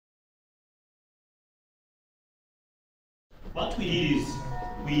what we did is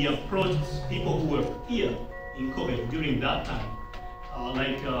we approached people who were here in Kobe during that time,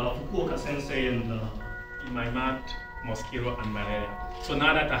 like Fukuoka Sensei and Imaimat, mosquito, and malaria. So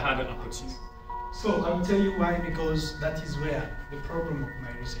now that I had approaches. So I will tell you why, because that is where the problem of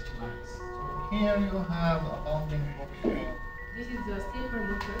my research lies. So here you have a bounding of this is the stepper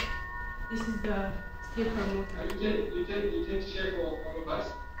motor. This is the stepper motor. You can share for all of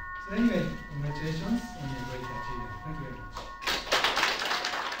us. So anyway, congratulations on your great achievement. Thank you very much.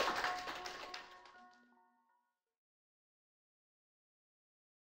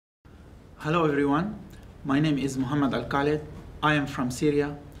 Hello everyone, my name is Muhammad ALKHALED. I am from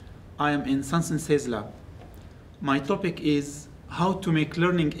Syria. I am in Sun Sensei's lab. My topic is how to make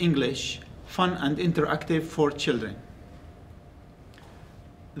learning English fun and interactive for children.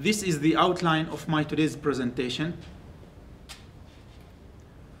 This is the outline of my today's presentation.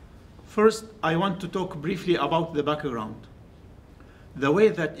 First, I want to talk briefly about the background. The way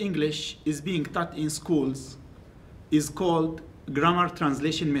that English is being taught in schools is called Grammar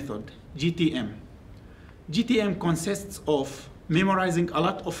Translation Method, GTM. GTM consists of memorizing a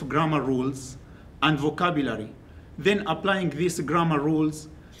lot of grammar rules and vocabulary, then applying these grammar rules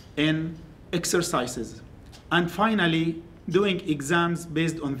in exercises, and finally doing exams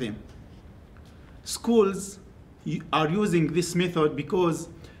based on them. Schools are using this method because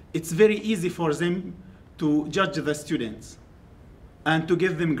it's very easy for them to judge the students and to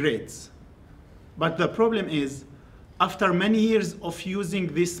give them grades. But the problem is, after many years of using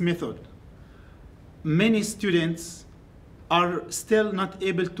this method, many students are still not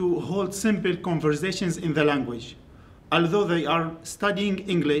able to hold simple conversations in the language, although they are studying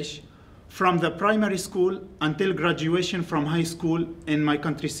English from the primary school until graduation from high school in my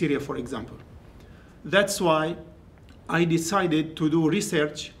country, Syria, for example. That's why I decided to do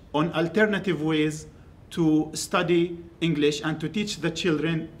research on alternative ways to study English and to teach the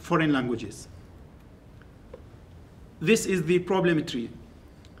children foreign languages. This is the problem tree.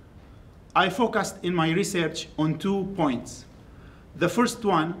 I focused in my research on 2 points. The first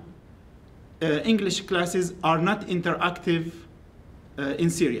one, English classes are not interactive in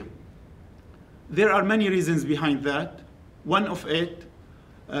Syria. There are many reasons behind that. One of it,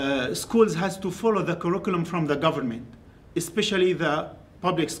 schools has to follow the curriculum from the government, especially the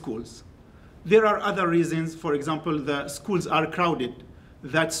public schools. There are other reasons. For example, the schools are crowded.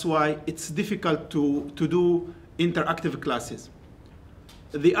 That's why it's difficult to do interactive classes.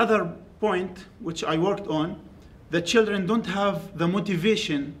 The other point which I worked on, the children don't have the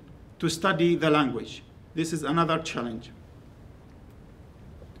motivation to study the language. This is another challenge.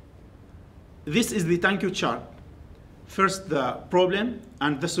 This is the Tankyuu Chart. First, the problem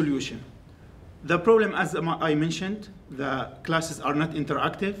and the solution. The problem, as I mentioned, the classes are not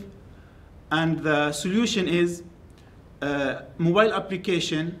interactive. And the solution is a mobile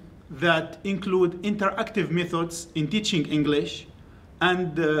application that include interactive methods in teaching English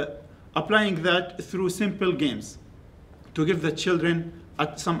and applying that through simple games to give the children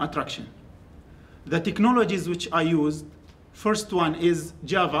some attraction. The technologies which I used, first one is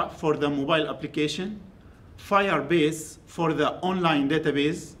Java for the mobile application, Firebase for the online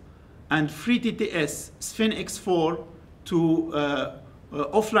database, and FreeTTS SphinX4 to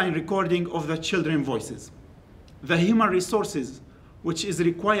offline recording of the children's voices. The human resources which is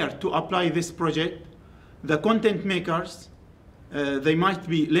required to apply this project, the content makers, they might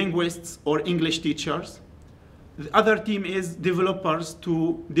be linguists or English teachers. The other team is developers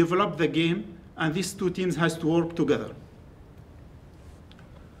to develop the game, and these 2 teams has to work together.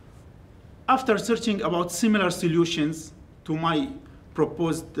 After searching about similar solutions to my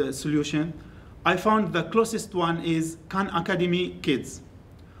proposed solution, I found the closest one is Khan Academy Kids.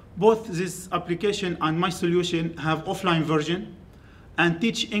 Both this application and my solution have offline version and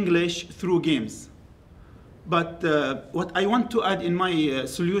teach English through games. But what I want to add in my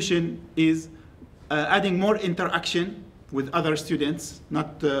solution is adding more interaction with other students,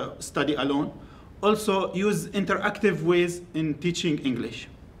 not study alone. Also use interactive ways in teaching English.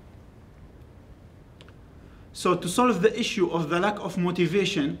 So to solve the issue of the lack of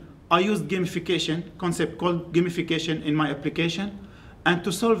motivation, I used gamification, concept called gamification in my application. And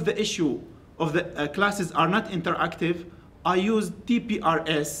to solve the issue of the classes are not interactive, I used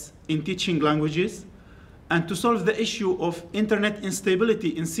TPRS in teaching languages. And to solve the issue of internet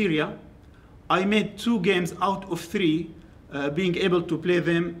instability in Syria, I made 2 games out of 3, being able to play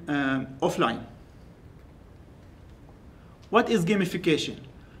them offline. What is gamification?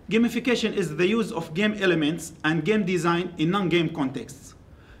 Gamification is the use of game elements and game design in non-game contexts.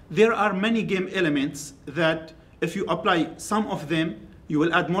 There are many game elements that if you apply some of them, you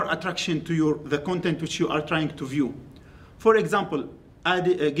will add more attraction to the content which you are trying to view. For example,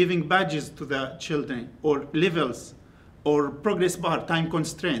 giving badges to the children, or levels, or progress bar, time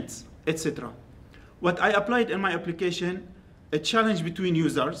constraints, etc. What I applied in my application, a challenge between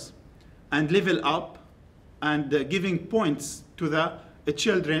users, and level up, and giving points to the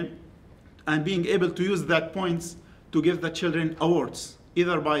children, and being able to use that points to give the children awards,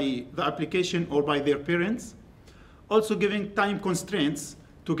 either by the application or by their parents. Also giving time constraints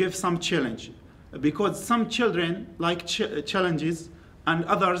to give some challenge, because some children like challenges and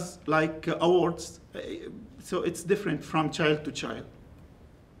others like awards, so it's different from child to child.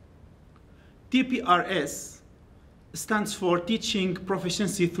 TPRS stands for Teaching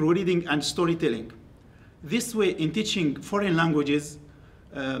Proficiency Through Reading and Storytelling. This way, in teaching foreign languages,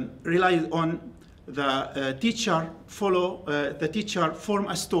 relies on the teacher form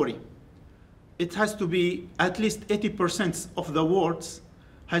a story. It has to be at least 80% of the words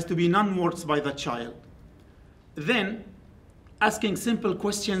has to be non-words by the child. Then, asking simple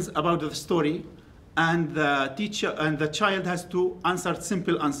questions about the story, and the teacher and the child has to answer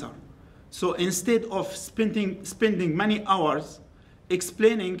simple answer. So instead of spending many hours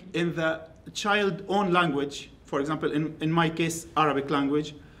explaining in the child own language, for example, in my case, Arabic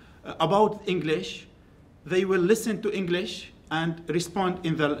language, about English, they will listen to English and respond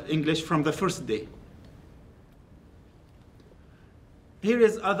in the English from the first day. Here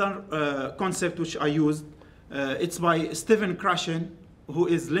is other concept which I used. It's by Stephen Krashen, who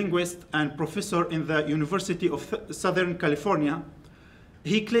is linguist and professor in the University of Southern California.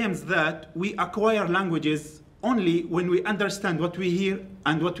 He claims that we acquire languages only when we understand what we hear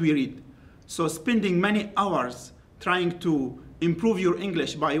and what we read. So spending many hours trying to improve your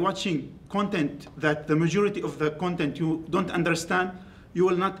English by watching content that the majority of the content you don't understand, you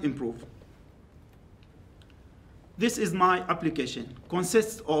will not improve. This is my application.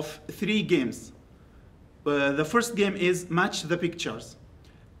 Consists of 3 games. The first game is Match the Pictures.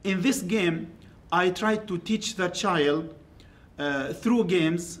 In this game, I try to teach the child through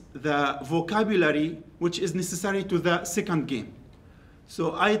games the vocabulary which is necessary to the second game.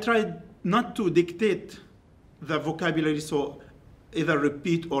 So I tried not to dictate the vocabulary, so either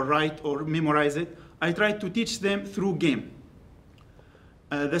repeat or write or memorize it. I tried to teach them through game.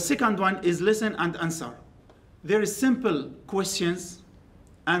 The second one is listen and answer. There is simple questions,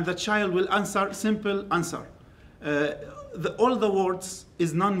 and the child will answer simple answer. All the words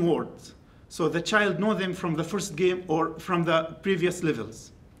is non-words, so the child knows them from the first game or from the previous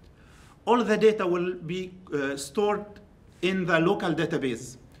levels. All the data will be stored in the local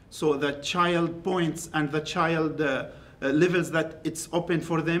database, so the child points and the child levels that it's open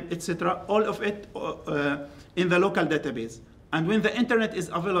for them, etc. All of it in the local database. And when the internet is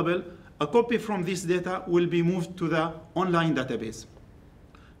available, a copy from this data will be moved to the online database.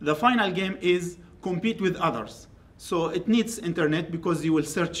 The final game is compete with others. So it needs internet, because you will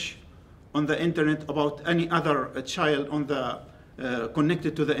search on the internet about any other child on the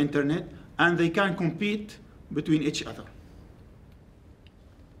connected to the internet, and they can compete between each other.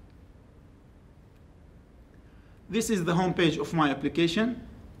 This is the home page of my application.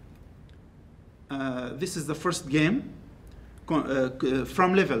 This is the first game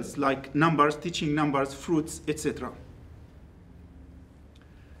from levels like numbers, teaching numbers, fruits, etc.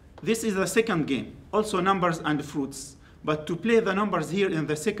 This is the second game, also numbers and fruits. But to play the numbers here in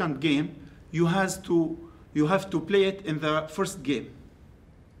the second game, you have to play it in the first game.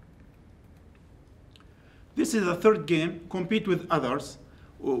 This is the third game, compete with others.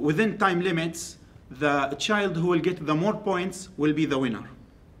 Within time limits, the child who will get the more points will be the winner.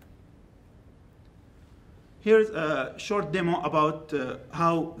 Here's a short demo about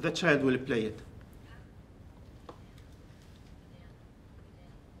how the child will play it.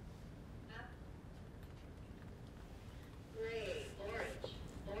 Gray, orange,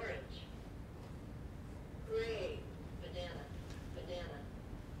 orange. Gray, banana, banana.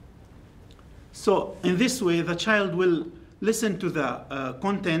 So in this way, the child will listen to the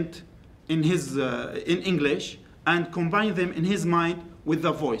content in English and combine them in his mind with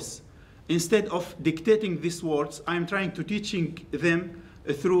the voice. Instead of dictating these words, I'm trying to teaching them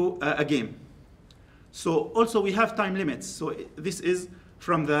through a game. So also we have time limits. So this is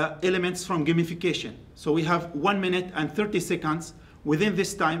from the elements from gamification. So we have 1 minute and 30 seconds. Within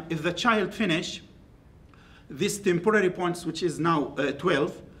this time, if the child finish, this temporary points, which is now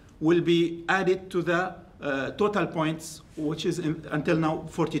 12, will be added to the total points, which is until now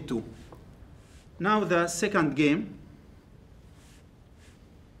 42. Now the second game.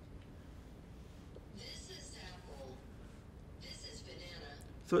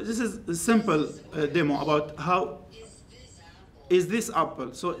 So this is a simple demo about how is this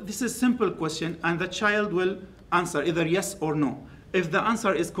apple? So this is a simple question, and the child will answer either yes or no. If the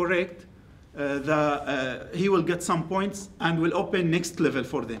answer is correct, he will get some points and will open next level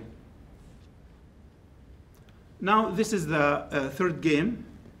for them. Now this is the third game.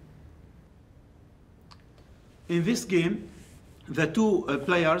 In this game, the two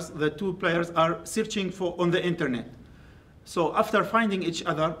players are searching on the internet. So after finding each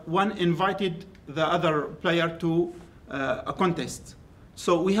other, one invited the other player to a contest.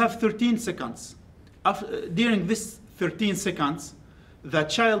 So we have 13 seconds. During this 13 seconds, the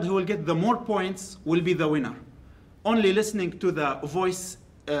child who will get the more points will be the winner. Only listening to the voice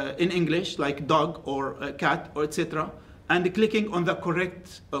in English, like dog or cat or etc., and clicking on the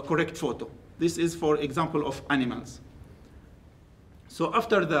correct photo. This is for example of animals. So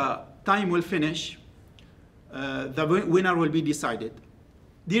after the time will finish, the winner will be decided.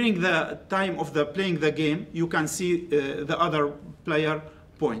 During the time of playing the game, you can see the other player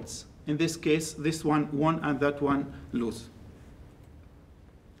points. In this case, this one won and that one lose.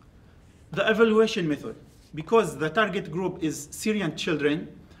 The evaluation method. Because the target group is Syrian children,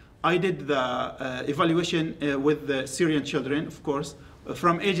 I did the evaluation with the Syrian children, of course,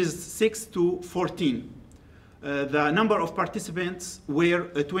 from ages 6 to 14. The number of participants were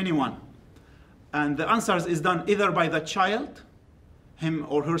 21. And the answers is done either by the child, him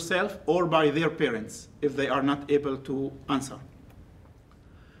or herself, or by their parents, if they are not able to answer.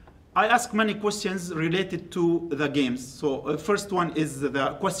 I ask many questions related to the games. So first one is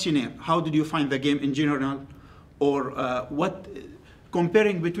the questionnaire. How did you find the game in general? Or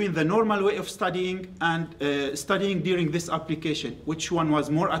comparing between the normal way of studying and studying during this application, which one was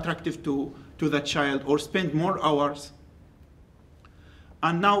more attractive to the child or spend more hours?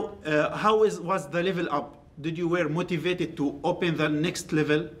 And now, how was the level up? Did you were motivated to open the next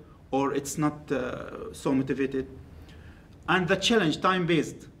level, or it's not so motivated? And the challenge,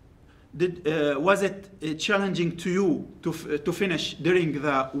 time-based. Was it challenging to you to finish during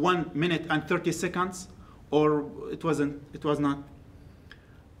the 1 minute and 30 seconds, or it was not?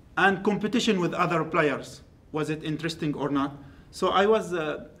 And competition with other players, was it interesting or not? So I was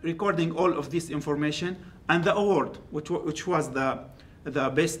recording all of this information, and the award, which was the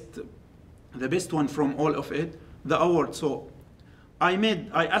best one from all of it, the award. So I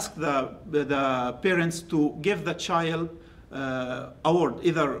asked the parents to give the child award,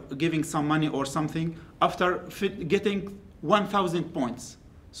 either giving some money or something, after getting 1,000 points.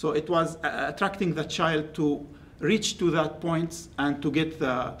 So it was attracting the child to reach to that points and to get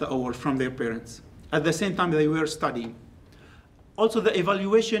the award from their parents. At the same time, they were studying. Also, the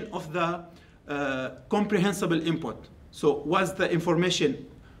evaluation of the comprehensible input. So was the information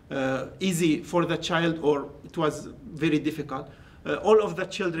easy for the child, or it was very difficult? All of the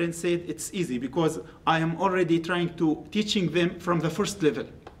children said it's easy because I am already trying to teaching them from the first level.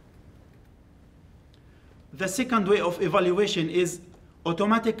 The second way of evaluation is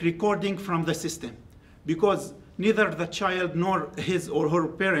automatic recording from the system, because neither the child nor his or her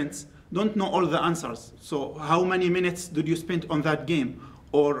parents don't know all the answers. So how many minutes did you spend on that game,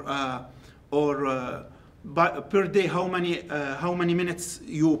 or per day how many minutes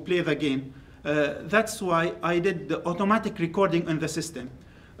you play the game? That's why I did the automatic recording in the system.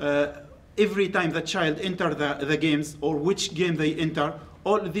 Every time the child enter the games or which game they enter,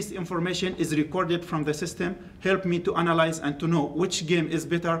 all this information is recorded from the system, help me to analyze and to know which game is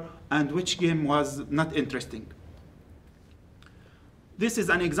better and which game was not interesting. This is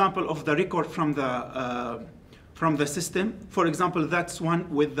an example of the record from the system. For example, that's one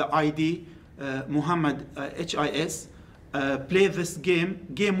with the ID Muhammad HIS. Play this game,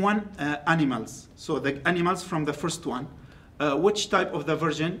 game 1, animals. So the animals from the first one. Which type of the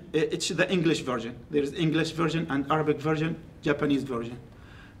version? It's the English version. There is English version and Arabic version, Japanese version.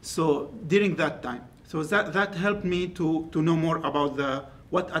 So during that time, so that helped me to know more about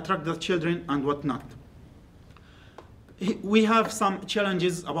what attract the children and what not. We have some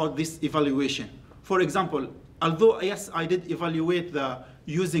challenges about this evaluation. For example, although yes, I did evaluate the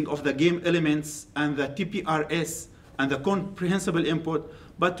using of the game elements and the TPRS and the comprehensible input,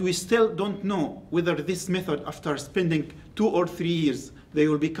 but we still don't know whether this method, after spending 2 or 3 years, they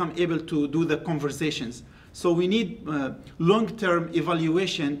will become able to do the conversations. So we need long-term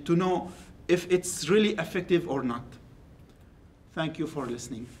evaluation to know if it's really effective or not. Thank you for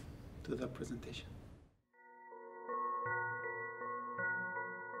listening to the presentation.